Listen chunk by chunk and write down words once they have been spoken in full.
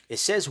It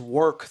says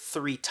work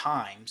 3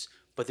 times,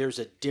 but there's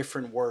a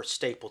different word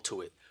stapled to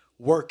it.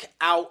 Work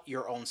out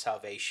your own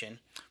salvation,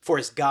 for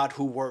it's God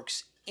who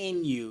works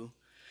in you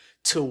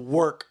to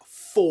work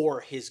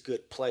for his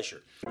good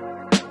pleasure.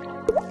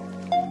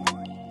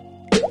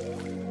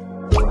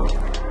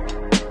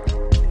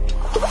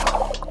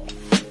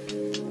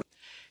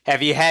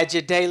 Have you had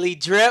your daily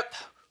drip?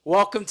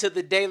 Welcome to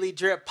the Daily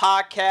Drip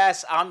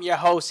Podcast. I'm your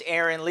host,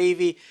 Aaron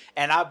Levy,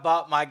 and I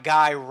brought my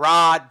guy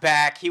Rod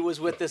back. He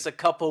was with us a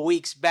couple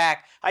weeks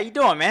back. How you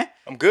doing, man?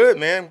 I'm good,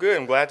 man. I'm good.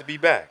 I'm glad to be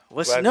back.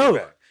 What's new?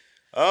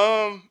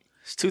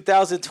 It's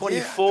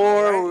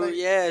 2024.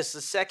 Yeah, it's the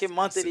second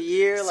month of the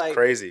year. It's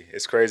crazy.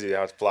 It's crazy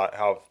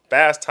how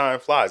fast time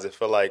flies. It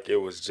felt like it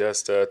was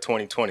just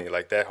 2020.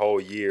 Like that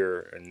whole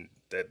year and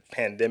that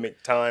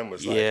pandemic time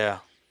was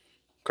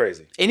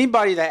crazy.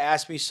 Anybody that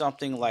asks me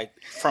something like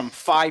from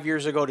 5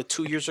 years ago to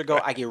 2 years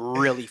ago, I get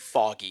really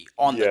foggy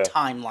on the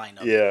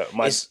timeline of it.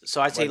 My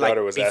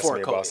daughter was asking me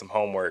COVID. about some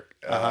homework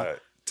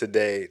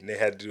today, and they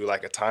had to do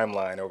like a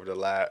timeline over the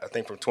last, I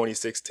think from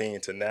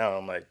 2016 to now.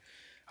 I'm like,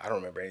 I don't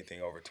remember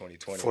anything over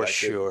 2020. For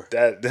sure.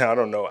 I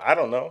don't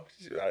know.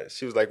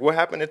 She was like, what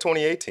happened in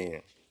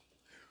 2018?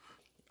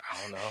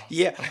 I don't know.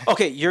 Yeah.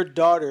 Okay, your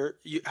daughter,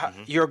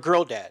 you're a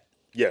girl dad.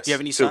 Yes. Do you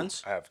have any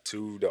sons? I have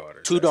 2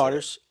 daughters. 2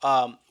 daughters.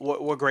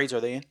 What grades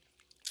are they in?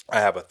 I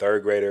have a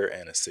 3rd grader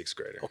and a 6th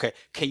grader. Okay.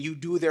 Can you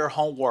do their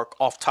homework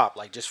off top,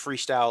 like just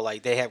freestyle?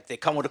 Like they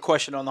come with a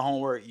question on the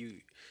homework.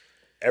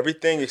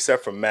 Everything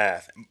except for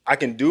math. I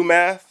can do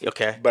math.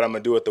 Okay. But I'm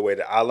gonna do it the way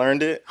that I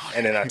learned it,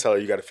 and then I tell her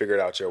you got to figure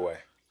it out your way.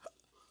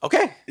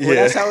 Okay. Well,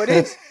 that's how it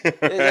is.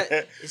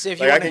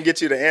 I can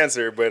get you the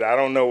answer, but I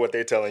don't know what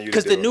they're telling you to do.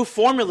 Because the new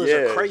formulas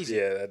are crazy.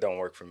 Yeah, that don't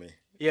work for me.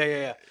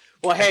 Yeah.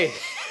 Well, hey,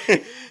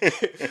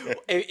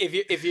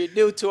 if you're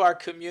new to our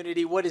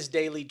community, what is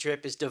Daily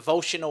Drip? It's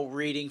devotional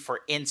reading for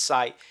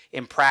insight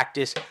and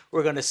practice.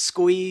 We're going to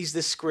squeeze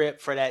the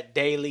script for that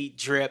daily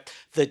drip.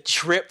 The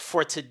drip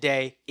for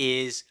today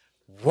is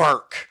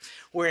work.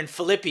 We're in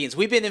Philippians.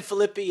 We've been in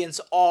Philippians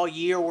all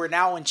year. We're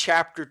now in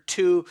chapter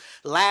 2.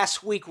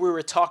 Last week, we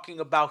were talking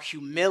about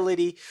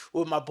humility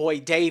with my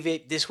boy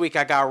David. This week,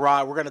 I got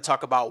Rod. We're going to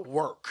talk about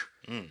work.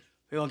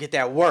 We're going to get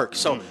that work.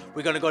 So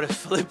we're going to go to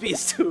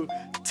Philippians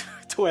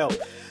 2:12.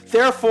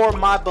 Therefore,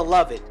 my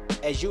beloved,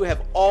 as you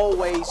have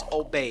always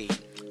obeyed,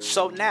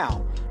 so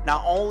now,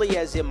 not only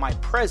as in my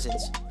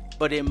presence,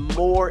 but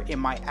more in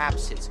my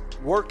absence,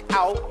 work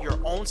out your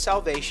own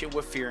salvation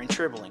with fear and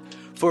trembling.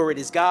 For it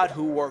is God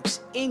who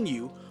works in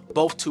you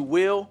both to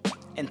will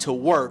and to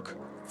work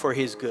for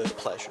his good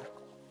pleasure.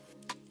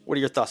 What are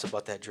your thoughts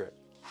about that, Drip?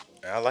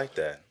 I like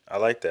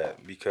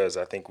that because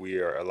I think we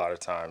are a lot of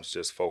times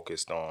just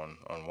focused on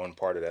one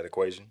part of that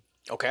equation.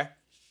 Okay.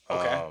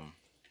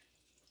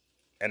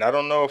 And I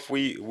don't know if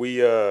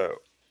we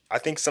I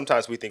think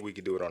sometimes we think we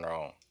can do it on our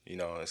own,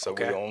 and so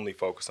we only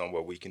focus on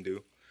what we can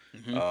do.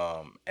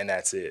 And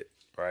that's it,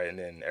 right? And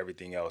then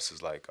everything else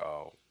is like,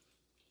 oh,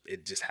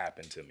 it just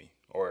happened to me,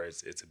 or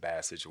it's a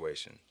bad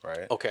situation,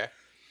 right? Okay.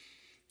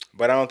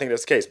 But I don't think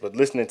that's the case. But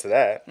listening to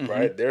that,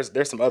 right,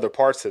 there's some other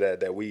parts to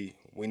that we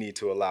need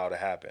to allow to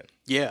happen.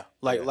 Yeah,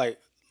 like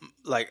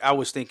I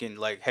was thinking,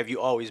 like, have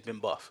you always been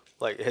buff?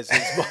 Like, has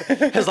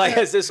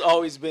this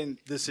always been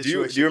the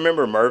situation? Do you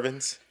remember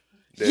Mervyn's?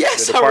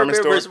 Yes, the department I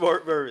remember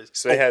store? Mervyn's.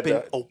 So they had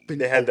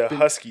the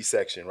Husky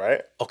section,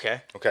 right?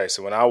 Okay.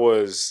 So when I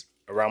was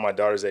around my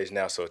daughter's age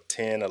now, so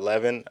 10,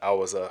 11, I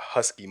was a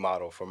Husky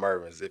model for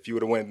Mervyn's. If you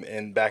would have went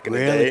in back in the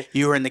day.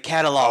 You were in the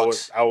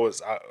catalogs. I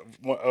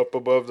went up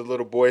above the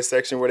little boys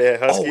section where they had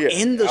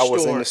Husky. In the store. I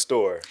was in the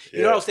store. Yeah.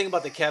 You know what I was thinking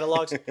about the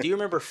catalogs? Do you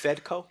remember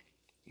Fedco?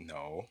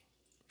 No.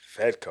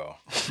 Fedco.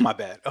 My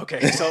bad.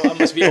 Okay, so I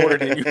must be older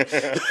than you.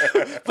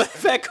 But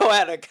Fedco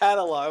had a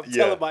catalog. I'm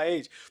telling my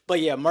age. But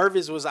yeah,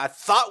 Mervyn's I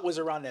thought was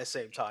around that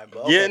same time.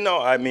 But okay. Yeah,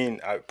 no, I mean,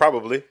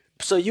 probably.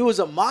 So you was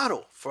a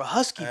model for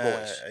Husky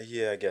boys.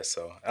 Yeah, I guess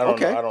so. I don't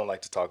know. I don't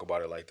like to talk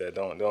about it like that.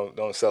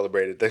 Don't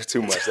celebrate it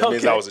too much. That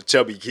means I was a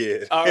chubby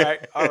kid. All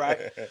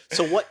right.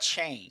 So what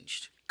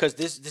changed? Because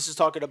this is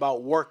talking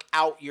about work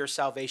out your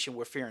salvation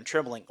with fear and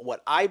trembling.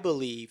 What I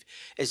believe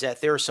is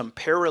that there are some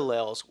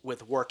parallels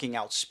with working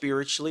out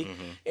spiritually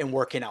and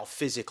working out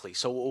physically.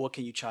 So what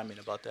can you chime in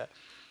about that?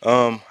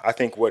 I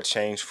think what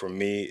changed for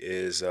me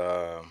is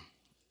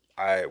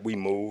we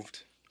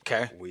moved.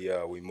 Okay.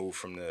 We moved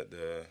from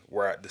the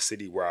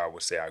city where I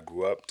would say I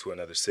grew up to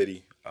another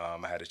city. I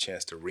had a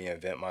chance to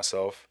reinvent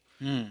myself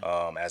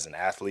as an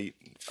athlete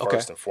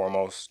first and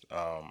foremost.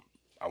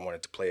 I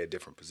wanted to play a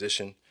different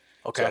position.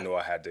 Okay. So I knew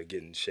I had to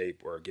get in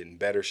shape or get in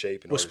better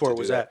shape. What sport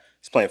was that?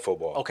 It's playing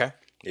football. Okay.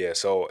 Yeah.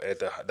 So at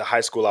the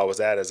high school I was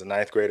at as a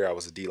 9th grader, I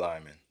was a D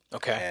lineman.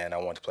 Okay. And I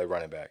wanted to play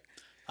running back.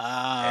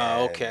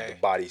 Okay.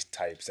 The body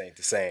types ain't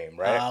the same,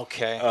 right?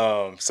 Okay.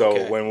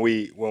 When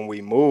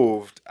we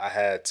moved, I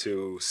had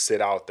to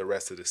sit out the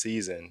rest of the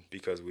season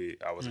because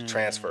I was a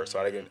transfer, so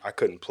I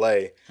couldn't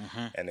play,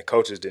 and the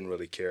coaches didn't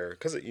really care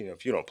because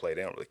if you don't play,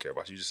 they don't really care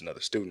about you. You're just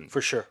another student.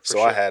 For sure.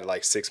 I had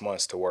like 6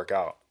 months to work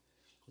out.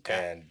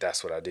 Okay. And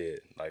that's what I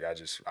did. Like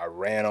I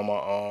ran on my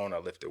own. I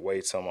lifted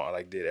weights on my own.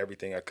 Like did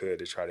everything I could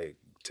to try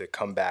to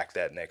come back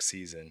that next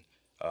season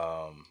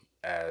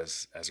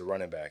as a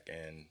running back.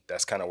 And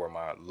that's kind of where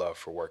my love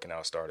for working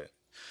out started.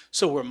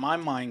 So where my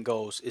mind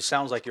goes, it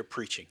sounds like you're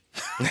preaching.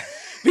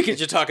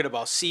 Because you're talking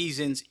about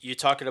seasons, you're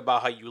talking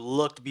about how you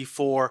looked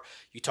before,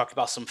 you talked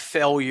about some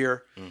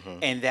failure,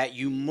 and that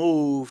you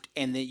moved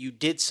and that you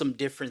did some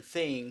different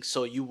things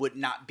so you would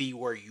not be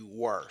where you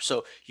were.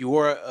 So you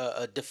were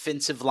a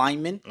defensive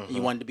lineman, and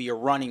you wanted to be a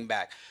running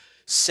back.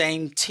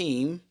 Same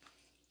team,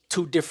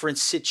 two different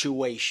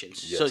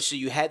situations. So Yes. so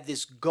you had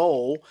this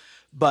goal,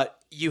 but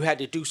you had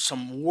to do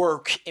some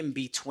work in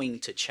between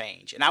to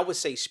change. And I would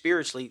say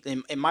spiritually,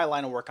 in my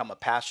line of work, I'm a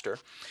pastor,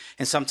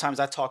 and sometimes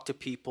I talk to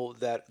people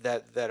that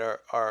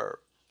are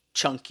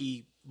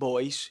chunky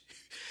boys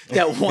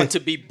that want to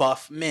be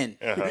buff men,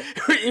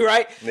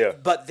 right? Yeah.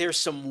 But there's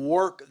some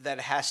work that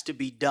has to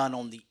be done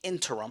on the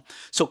interim.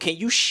 So can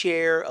you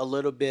share a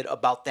little bit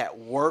about that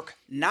work,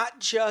 not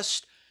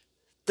just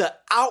the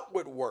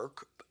outward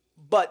work,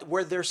 but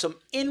where there's some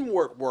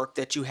inward work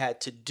that you had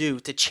to do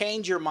to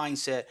change your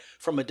mindset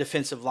from a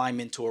defensive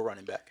lineman to a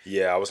running back?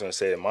 Yeah, I was gonna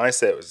say the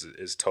mindset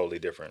is totally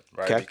different,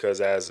 right? Okay.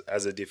 Because as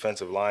a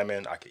defensive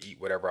lineman, I could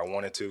eat whatever I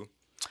wanted to,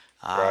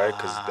 right?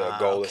 Because the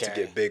goal is to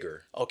Okay. get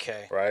bigger,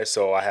 Okay. right?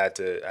 So I had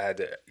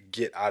to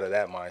get out of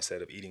that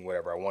mindset of eating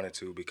whatever I wanted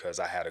to because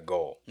I had a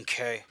goal.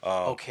 Okay.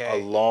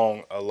 Okay.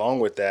 Along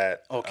with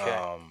that, Okay.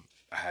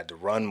 I had to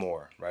run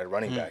more, right?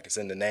 Running back, it's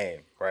in the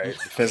name, right?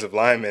 Defensive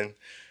lineman,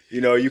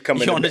 you come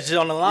in You're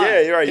on the line. yeah,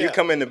 you're right. You Yeah.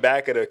 come in the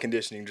back of the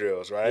conditioning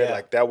drills, right? Yeah.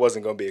 Like that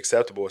wasn't going to be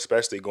acceptable,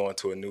 especially going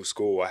to a new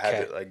school. I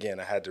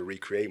Okay. had to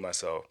recreate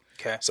myself.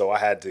 Okay. So I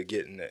had to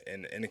get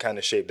in the kind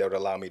of shape that would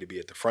allow me to be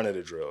at the front of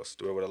the drills.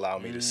 That would allow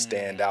me to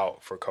stand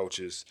out for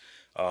coaches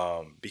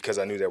because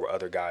I knew there were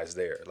other guys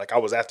there. Like I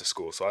was at the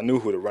school, so I knew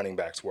who the running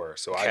backs were.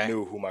 So Okay. I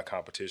knew who my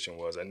competition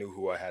was. I knew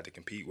who I had to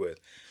compete with.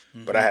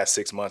 But I had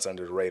 6 months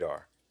under the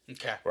radar,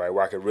 Okay. right,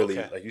 where I could really,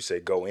 Okay. like you say,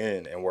 go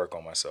in and work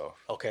on myself.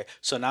 Okay.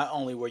 So not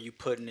only were you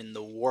putting in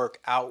the work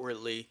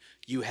outwardly,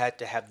 you had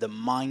to have the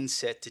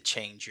mindset to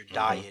change your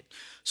diet.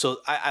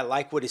 So I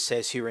like what it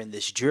says here in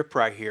this drip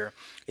right here.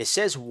 It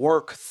says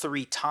work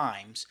 3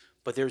 times,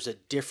 but there's a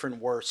different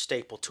word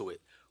staple to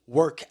it.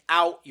 Work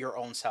out your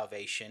own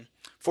salvation,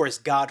 for it's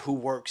God who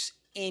works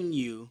in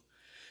you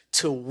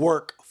to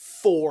work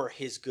for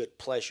his good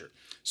pleasure.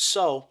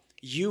 So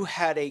you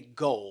had a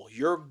goal.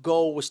 Your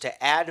goal was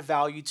to add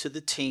value to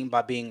the team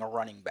by being a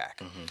running back.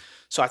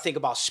 So I think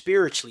about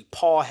spiritually,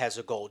 Paul has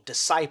a goal.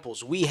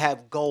 Disciples, we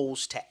have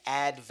goals to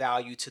add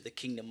value to the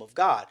kingdom of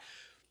God.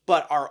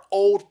 But our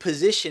old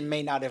position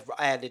may not have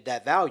added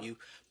that value,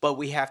 but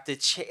we have to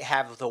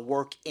have the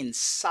work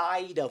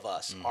inside of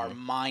us, our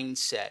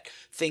mindset,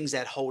 things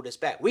that hold us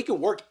back. We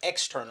can work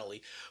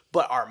externally,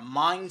 but our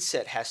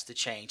mindset has to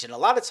change. And a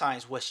lot of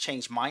times what's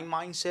changed my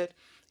mindset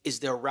is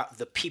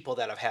the people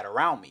that I've had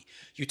around me.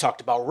 You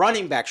talked about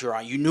running backs you're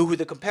on. You knew who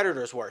the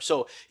competitors were.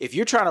 So if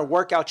you're trying to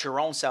work out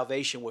your own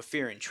salvation with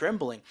fear and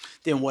trembling,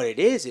 then what it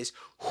is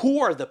who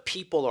are the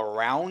people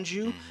around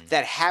you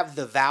that have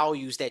the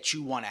values that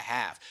you want to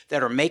have,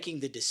 that are making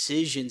the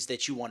decisions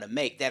that you want to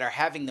make, that are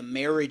having the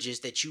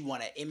marriages that you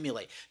want to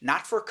emulate.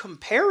 Not for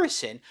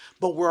comparison,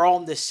 but we're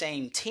on the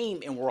same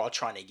team and we're all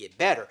trying to get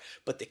better.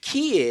 But the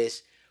key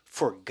is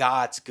for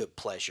God's good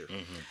pleasure.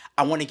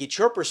 I want to get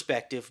your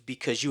perspective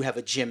because you have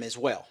a gym as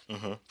well.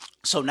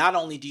 So not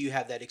only do you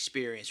have that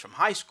experience from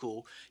high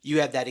school,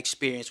 you have that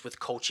experience with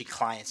coaching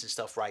clients and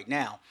stuff right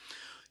now.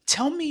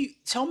 Tell me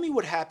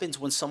what happens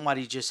when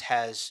somebody just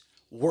has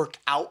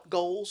workout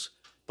goals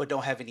but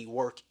don't have any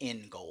work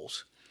in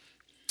goals.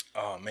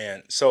 Oh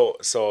man, so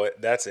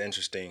that's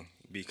interesting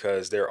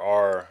because there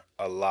are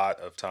a lot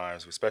of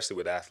times, especially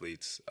with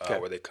athletes, Okay.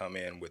 where they come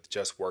in with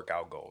just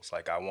workout goals.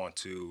 Like I want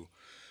to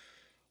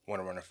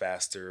run a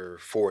faster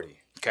 40.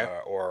 Okay.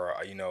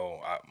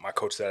 My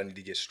coach said I need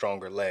to get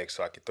stronger legs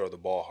so I can throw the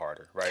ball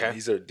harder, right?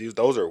 Okay.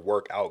 Those are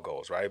workout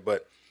goals, right?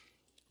 But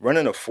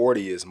running a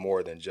 40 is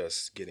more than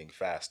just getting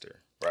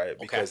faster, right?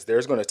 Because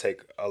there's going to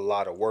take a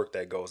lot of work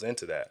that goes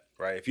into that,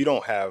 right? If you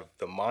don't have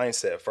the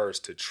mindset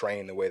first to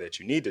train the way that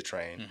you need to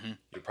train,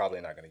 you're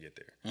probably not going to get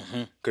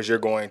there because you're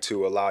going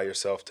to allow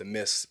yourself to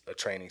miss a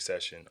training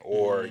session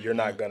or you're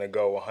not going to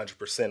go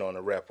 100% on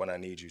a rep when I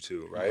need you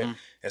to, right?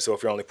 And so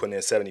if you're only putting in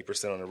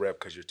 70% on the rep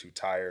because you're too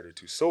tired or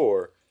too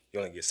sore, you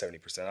only get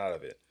 70% out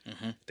of it.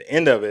 At the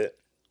end of it,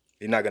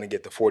 you're not going to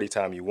get the 40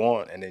 time you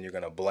want, and then you're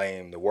going to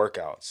blame the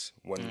workouts.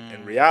 When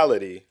in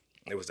reality,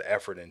 it was the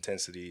effort,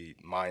 intensity,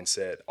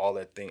 mindset, all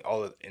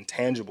the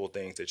intangible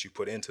things that you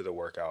put into the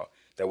workout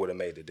that would have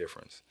made the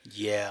difference.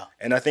 Yeah.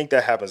 And I think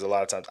that happens a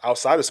lot of times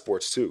outside of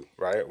sports too,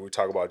 right? We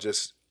talk about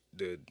just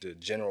the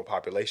general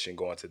population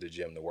going to the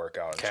gym to work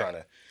out and trying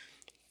to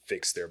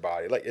fix their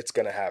body. Like it's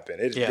going to happen.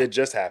 It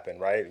just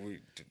happened, right?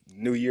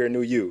 New year,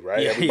 new you,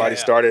 right? Yeah, Everybody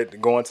yeah.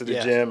 started going to the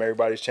Yeah. gym.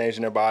 Everybody's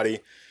changing their body.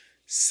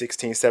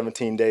 16,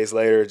 17 days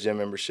later, gym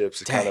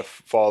memberships are Dang. kind of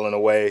falling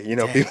away. You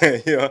know,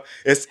 Dang. people,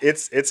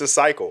 it's a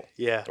cycle.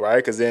 Yeah. Right.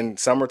 Because then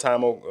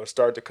summertime will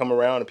start to come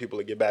around and people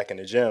will get back in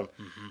the gym.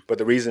 Mm-hmm. But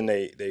the reason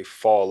they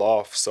fall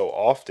off so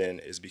often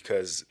is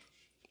because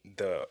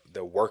the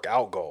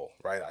workout goal,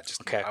 right?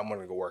 I'm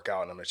going to go work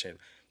out and I'm going to change.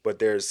 But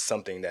there's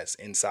something that's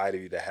inside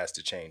of you that has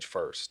to change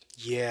first.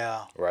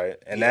 Yeah. Right.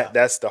 And Yeah.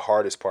 that's the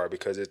hardest part,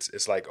 because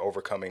it's like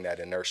overcoming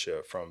that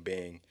inertia from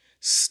being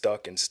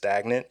stuck and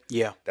stagnant.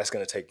 Yeah. That's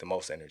going to take the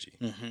most energy.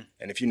 Mm-hmm.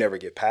 And if you never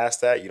get past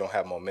that, you don't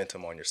have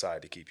momentum on your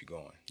side to keep you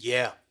going.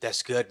 Yeah,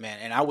 that's good, man.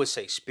 And I would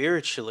say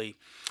spiritually,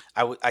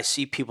 I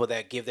see people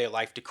that give their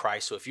life to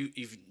Christ. So if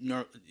you've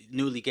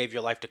newly gave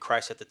your life to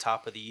Christ at the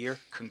top of the year,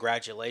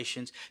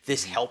 congratulations.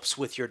 This helps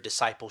with your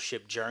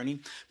discipleship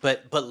journey.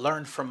 But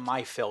learn from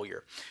my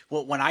failure.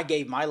 Well, when I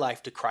gave my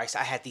life to Christ,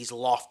 I had these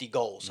lofty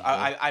goals.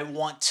 I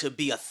want to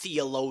be a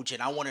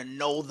theologian. I want to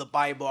know the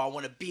Bible. I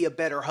want to be a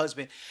better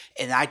husband.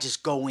 And I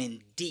just go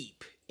in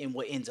deep. And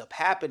what ends up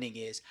happening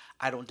is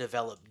I don't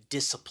develop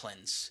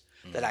disciplines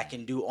that I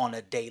can do on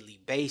a daily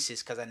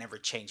basis because I never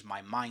changed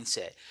my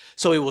mindset.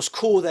 So it was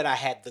cool that I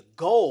had the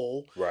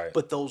goal, Right.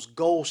 but those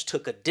goals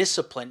took a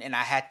discipline, and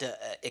I had to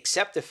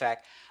accept the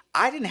fact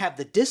I didn't have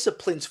the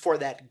disciplines for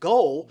that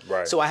goal,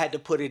 Right. so I had to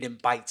put it in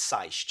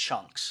bite-sized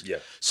chunks. Yeah.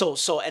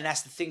 So and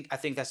that's the thing. I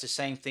think that's the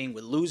same thing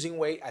with losing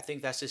weight. I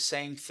think that's the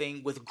same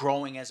thing with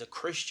growing as a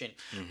Christian.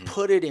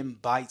 Put it in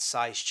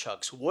bite-sized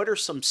chunks. What are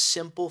some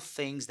simple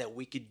things that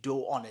we could do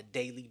on a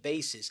daily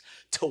basis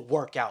to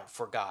work out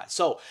for God?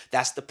 So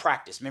that's the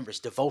practice. Remember, it's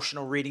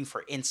devotional reading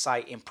for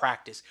insight and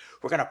practice.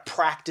 We're gonna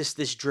practice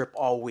this drip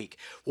all week.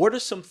 What are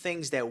some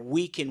things that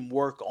we can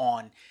work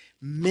on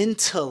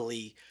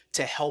mentally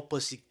to help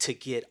us to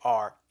get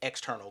our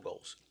external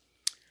goals?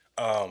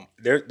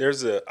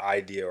 There's an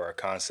idea or a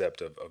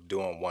concept of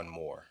doing one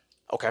more.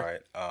 Okay.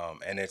 Right.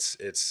 And it's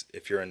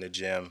if you're in the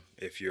gym,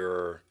 if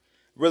you're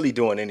really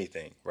doing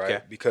anything, right?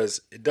 Okay.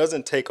 Because it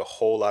doesn't take a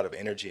whole lot of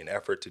energy and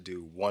effort to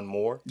do one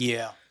more.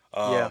 Yeah.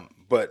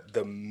 But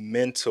the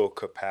mental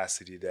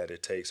capacity that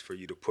it takes for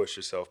you to push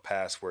yourself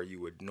past where you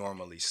would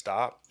normally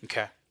stop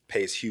Okay.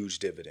 pays huge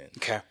dividends.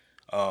 Okay.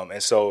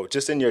 And so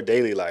just in your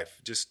daily life,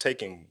 just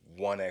taking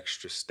one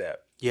extra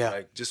step. Yeah.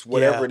 Like just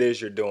whatever Yeah. it is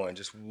you're doing,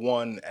 just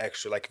one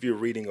extra, like if you're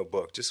reading a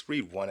book, just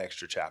read one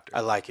extra chapter.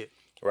 I like it.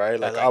 Right?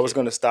 Like like I was it.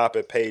 going to stop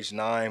at page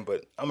 9,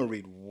 but I'm going to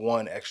read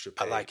one extra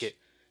page. I like it.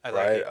 I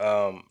like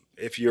Right? it.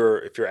 If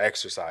you're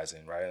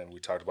exercising, right? And we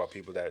talked about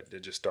people that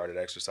just started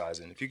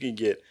exercising. If you can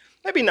get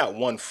maybe not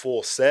one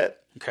full set,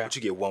 Okay. but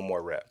you get one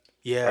more rep.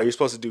 Yeah. Right? You're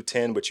supposed to do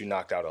 10, but you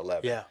knocked out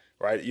 11. Yeah.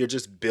 Right? You're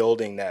just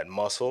building that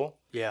muscle.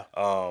 Yeah.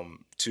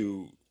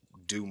 To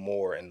do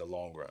more in the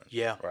long run.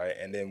 Yeah. Right.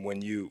 And then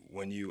when you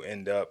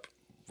end up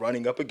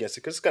running up against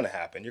it, because it's going to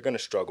happen, you're going to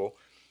struggle.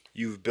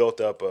 You've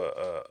built up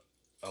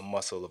a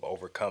muscle of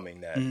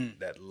overcoming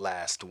that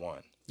last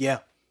one. Yeah.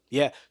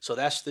 Yeah. So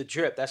that's the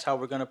drip. That's how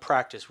we're going to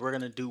practice. We're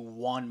going to do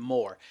one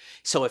more.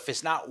 So if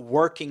it's not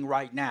working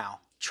right now,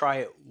 try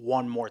it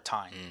one more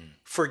time.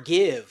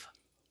 Forgive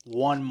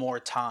one more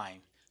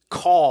time.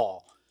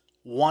 Call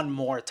one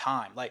more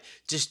time. Like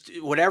just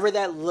whatever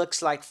that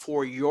looks like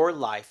for your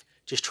life,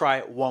 just try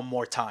it one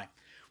more time.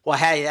 Well,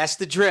 hey, that's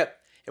the drip.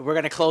 And we're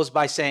going to close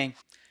by saying,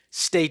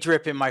 stay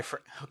dripping, my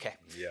friend. Okay.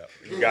 Yeah.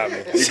 You got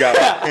me. You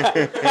got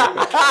me.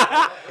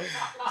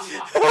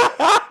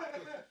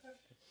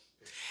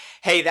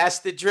 Hey, that's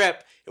the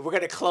drip. And we're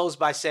going to close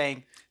by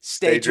saying,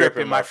 stay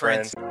dripping, my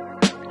friends.